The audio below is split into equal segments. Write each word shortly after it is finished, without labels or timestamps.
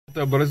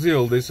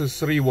Brazil, this is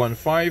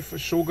 315,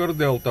 Sugar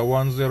Delta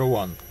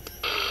 101.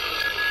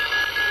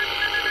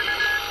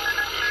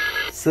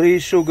 3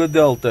 Sugar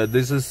Delta,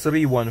 this is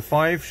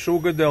 315,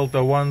 Sugar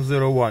Delta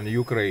 101,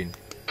 Ukraine.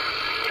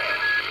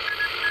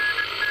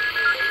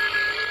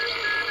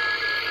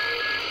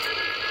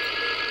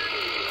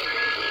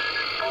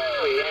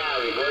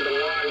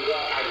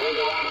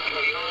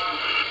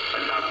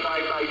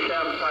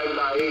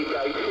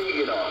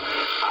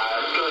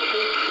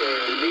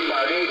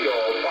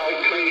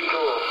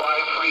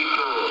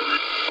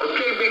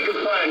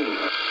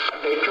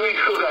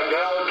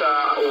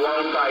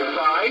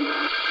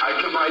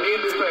 My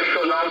name is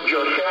Personal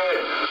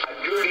Joseph,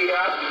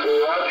 Julia,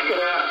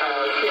 Oscar,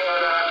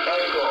 Sierra,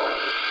 Echo.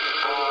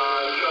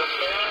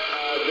 Joseph,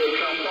 de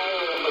São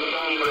Paulo,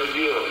 from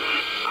Brazil.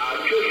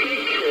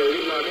 26,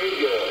 Lima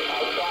Radio,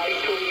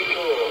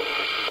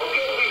 522.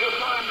 Okay, big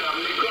fan,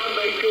 I'm coming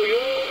back to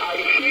you. I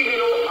see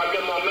you at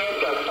the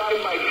moment,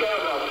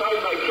 5x7,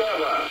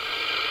 5x7.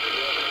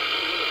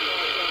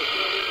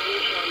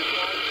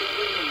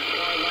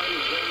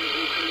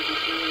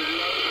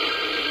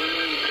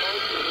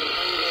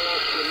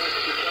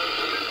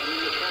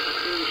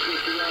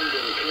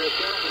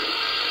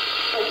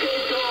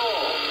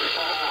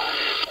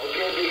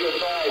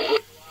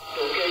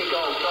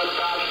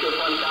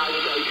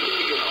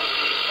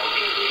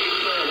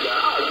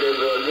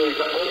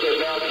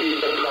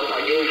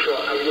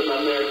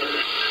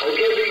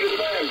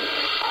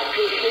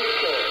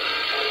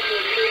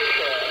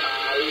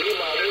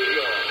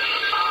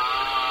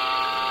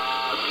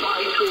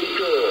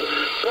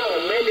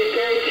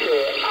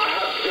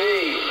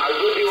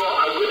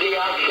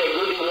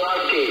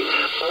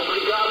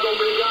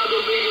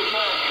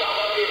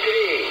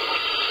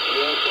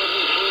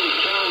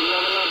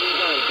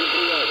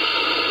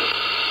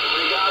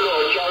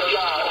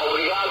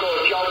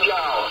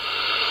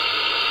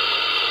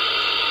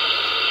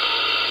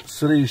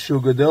 Three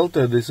Sugar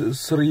Delta, this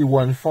is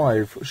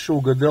 315,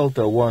 Sugar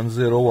Delta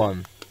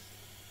 101.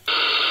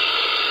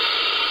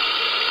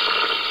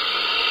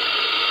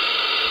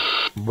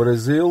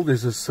 Brazil,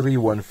 this is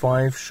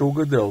 315,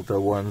 Sugar Delta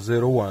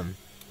 101.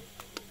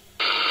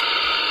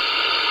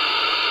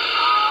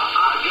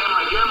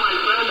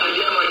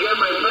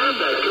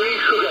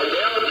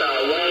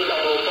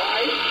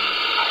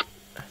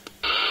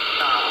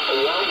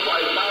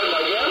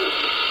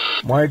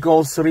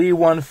 Michael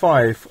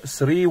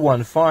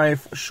 315,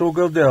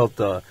 Sugar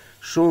Delta,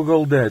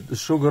 Sugar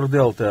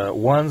Delta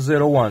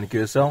 101,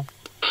 QSL.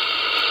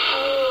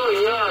 Oh,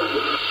 yes.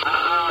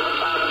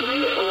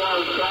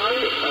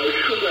 315,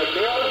 Sugar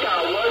Delta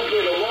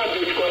 101,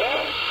 is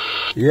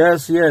correct?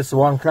 Yes,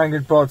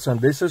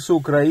 100%. This is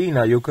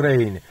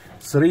Ukraine.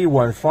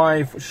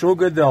 315,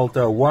 Sugar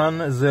Delta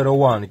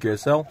 101,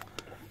 QSL.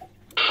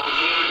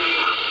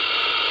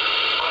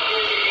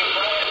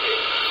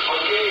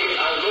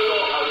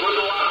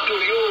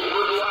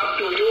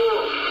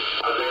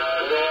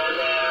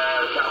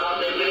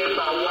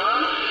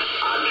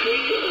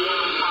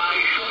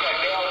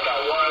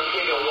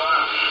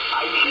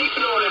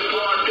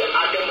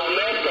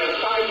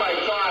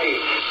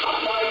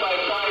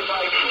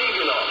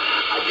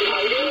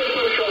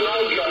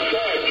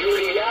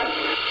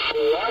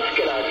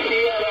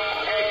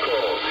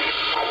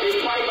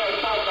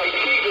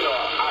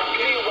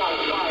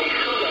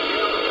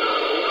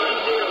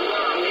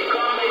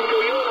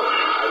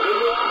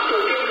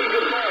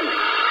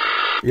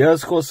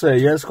 Yes,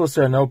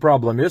 Jose, no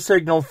problem. Your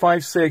signal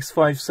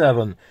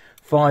 5657,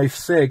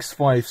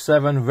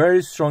 5657,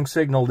 very strong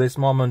signal this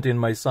moment in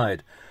my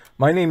side.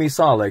 My name is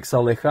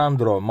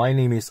Alejandro,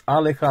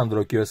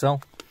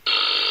 QSL.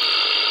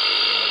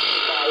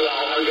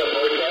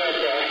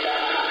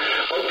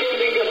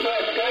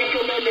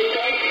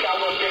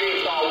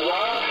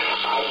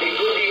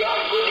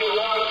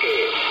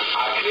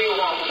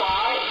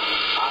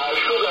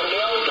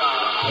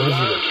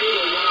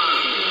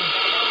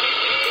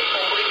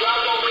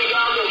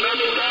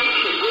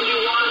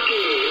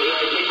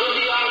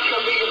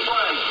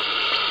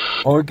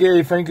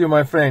 Okay, thank you,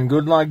 my friend.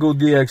 Good luck, good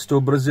DX to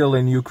Brazil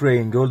and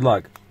Ukraine. Good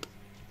luck.